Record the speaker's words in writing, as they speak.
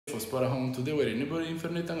Spotahome. Today we're in neighborhood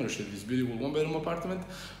Infinite. I'm going to show you this beautiful one-bedroom apartment.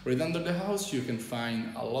 Right under the house you can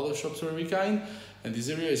find a lot of shops of every kind, and this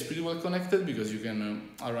area is pretty well connected because you can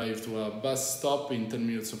arrive to a bus stop in 10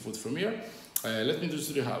 minutes of foot from here. Let me introduce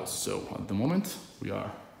you to the house. So at the moment we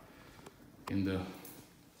are in the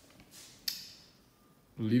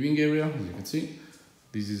living area. As you can see,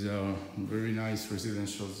 this is a very nice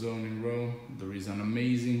residential zone in Rome. There is an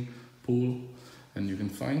amazing pool, and you can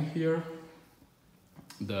find here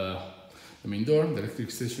the main door. The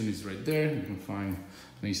electric station is right there. You can find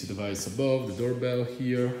an AC device above, the doorbell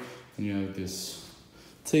here, and you have this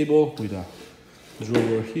table with a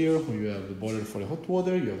drawer here where you have the boiler for the hot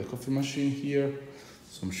water. You have the coffee machine here,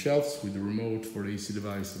 some shelves with the remote for the AC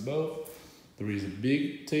device above. There is a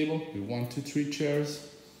big table with 1, 2, 3 chairs,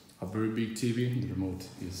 a very big TV. The remote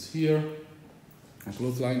is here, a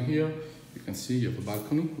clothesline here. You can see you have a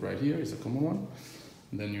balcony right here, is a common one.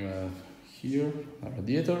 And then you have here a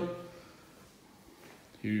radiator.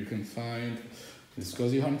 Here you can find this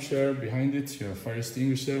cozy armchair. Behind it you have a fire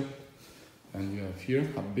extinguisher, and you have here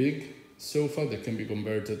a big sofa that can be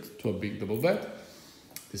converted to a big double bed.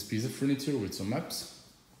 This piece of furniture with some maps.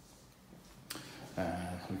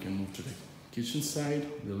 And we can move to the kitchen side,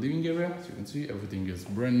 the living area. As you can see, everything is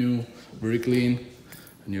brand new, very clean.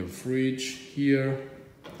 And you have a fridge here.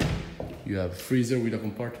 You have a freezer with a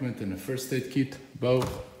compartment and a first aid kit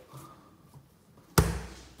above.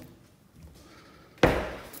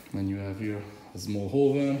 And you have here a small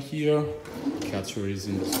oven here. Catcher is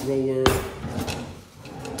in this drawer.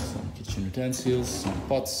 Some kitchen utensils, some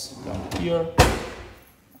pots down here.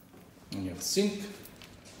 And you have a sink.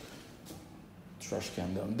 Trash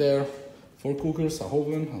can down there. 4 cookers, a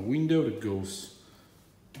oven, a window that goes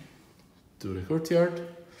to the courtyard.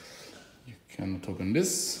 You can open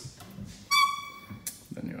this.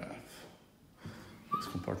 Then you have this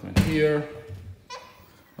compartment here.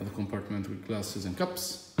 Another compartment with glasses and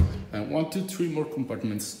cups. And 1, 2, 3 more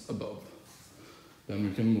compartments above. Then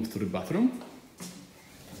we can move to the bathroom.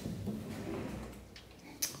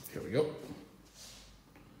 Here we go.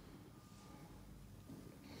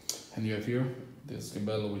 And you have here this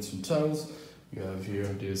gabello with some towels. You have here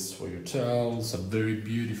this for your towels, a very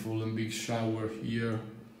beautiful and big shower here.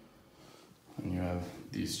 And you have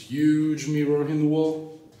this huge mirror in the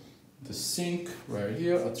wall, the sink right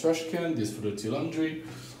here, a trash can, this for dirty laundry.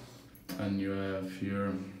 And you have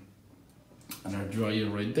here an air dryer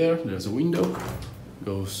right there. There's a window,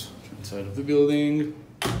 goes inside of the building.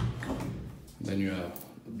 Then you have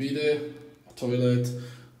a bidet, a toilet,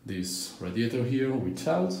 this radiator here with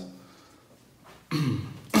towels.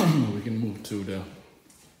 We can move to the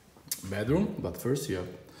bedroom, but first you have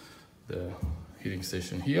the heating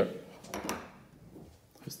station here.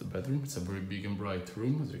 Here's the bedroom. It's a very big and bright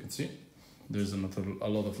room, as you can see. There's a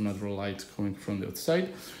lot of natural light coming from the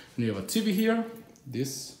outside. And you have a TV here.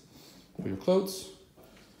 This for your clothes.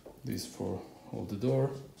 This for hold the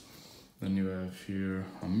door. Then you have here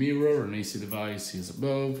a mirror, an AC device is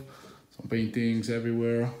above. Some paintings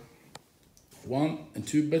everywhere. 1 and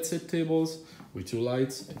 2 bedside tables with 2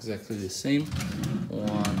 lights, exactly the same.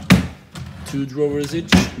 1, 2 drawers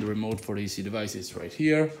each. The remote for the AC device is right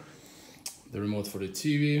here. The remote for the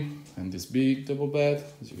TV and this big double bed,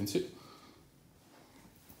 as you can see.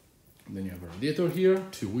 And then you have a radiator here,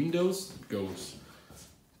 2 windows. It goes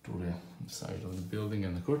to the side of the building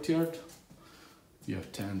and the courtyard. You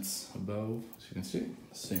have tents above, as you can see.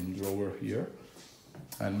 Same drawer here.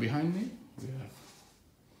 And behind me, we have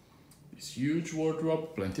this huge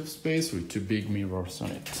wardrobe, plenty of space with 2 big mirrors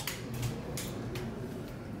on it. As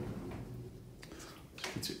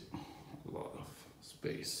you can see, a lot of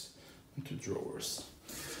space and 2 drawers.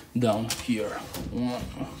 Down here, 1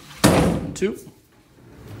 and 2.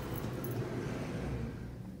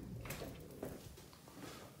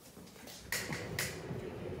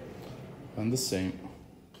 And the same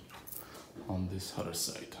on this other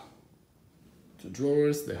side. 2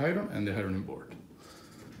 drawers, the iron and the ironing board.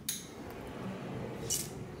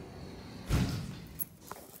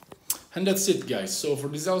 And that's it, guys. So for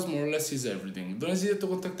this house, more or less is everything. Don't hesitate to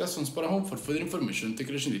contact us on Spotahome for further information. Take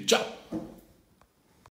care. Ciao!